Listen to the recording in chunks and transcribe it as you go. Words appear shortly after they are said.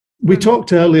We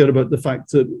talked earlier about the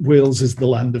fact that Wales is the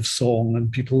land of song,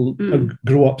 and people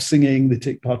grow up singing, they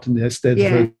take part in the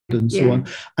Eisteddfod and so on.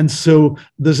 And so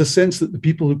there's a sense that the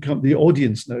people who come, the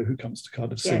audience now who comes to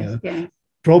Cardiff Singer,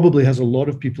 probably has a lot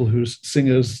of people who are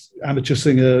singers, amateur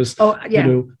singers,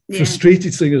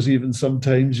 frustrated singers even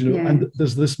sometimes, and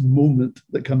there's this moment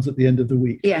that comes at the end of the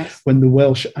week when the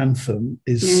Welsh anthem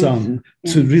is sung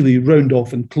to really round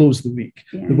off and close the week.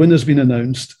 The winner's been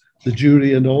announced, the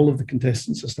jury and all of the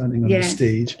contestants are standing on the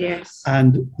stage,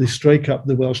 and they strike up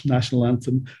the Welsh national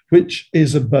anthem, which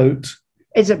is about...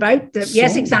 It's about,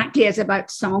 it's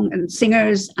about song and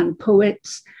singers and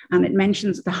poets, and it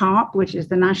mentions the harp, which is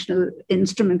the national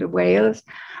instrument of Wales.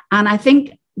 And I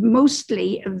think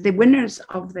mostly the winners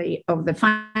of the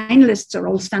finalists are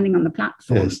all standing on the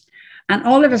platform. And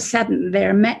all of a sudden,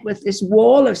 they're met with this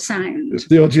wall of sound.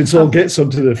 The audience all gets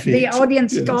onto their feet. The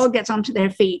audience all gets onto their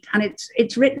feet. And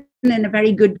it's written in a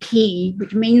very good key,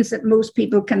 which means that most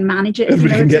people can manage it.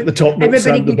 Everybody can get the top notes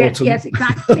and the bottom. Yes,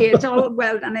 exactly. It's all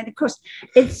well done. And of course,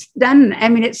 it's done. I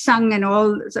mean, it's sung in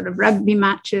all sort of rugby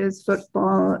matches,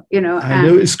 football, I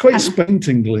know, it's quite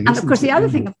spine-tingling. And of course, the other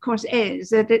thing, of course, is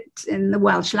that it's in the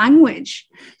Welsh language.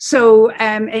 So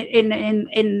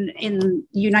in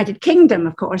United Kingdom,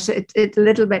 of course, it's a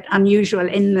little bit unusual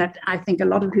in that I think a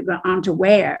lot of people aren't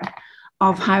aware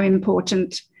of how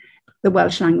important the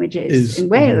Welsh language is in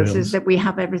Wales, is that we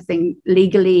have everything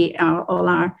legally, all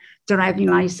our driving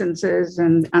licenses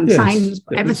and signs,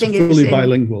 everything is fully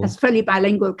bilingual. It's fully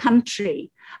bilingual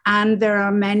country. And there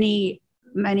are many,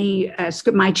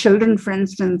 my children, for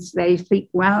instance, they speak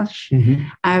Welsh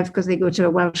because they go to a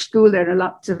Welsh school. There are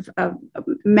lots of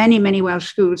many Welsh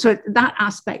schools. So that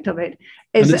aspect of it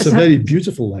is... And it's a very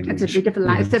beautiful language. It's a beautiful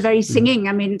language. It's a very singing.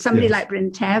 I mean, somebody like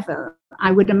Bryn Terfel,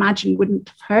 I would imagine, wouldn't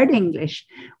have heard English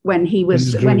when he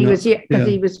was he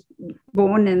was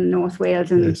born in North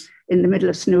Wales and in the middle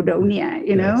of Snowdonia,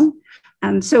 you know.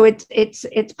 And so it's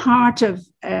part of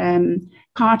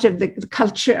the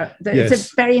culture.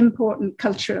 It's a very important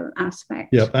cultural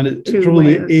aspect. Yeah, and it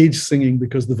probably aids singing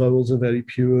because the vowels are very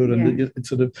pure, and it's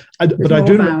sort of. I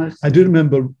do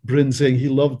remember Bryn saying he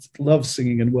loved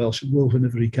singing in Welsh and will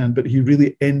whenever he can, but he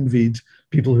really envied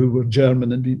people who were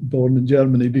German and born in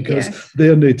Germany because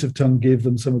their native tongue gave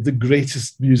them some of the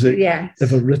greatest music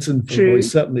ever written for voice,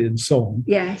 certainly in song.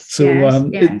 So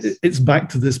it's back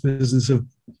to this business of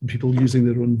people using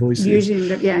their own voices.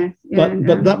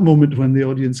 But that moment when the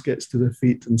audience gets to their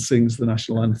feet and sings the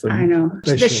national anthem. I know.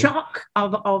 The shock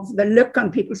of the look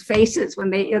on people's faces when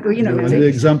they, the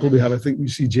example we have, I think we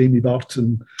see Jamie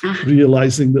Barton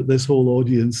realising that this whole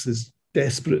audience is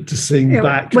desperate to sing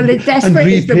back. Well, desperate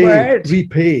is the word.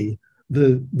 Repay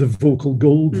the vocal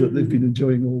gold that they've been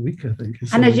enjoying all week, I think.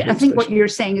 And I think what you're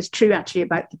saying is true, actually,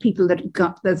 about the people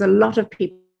there's a lot of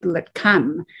people that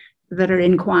come that are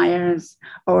in choirs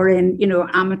or in,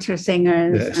 amateur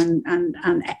singers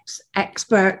and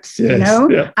experts,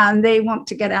 and they want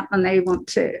to get up and they want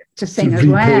to sing as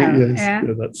well.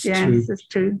 That's true. That's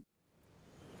true.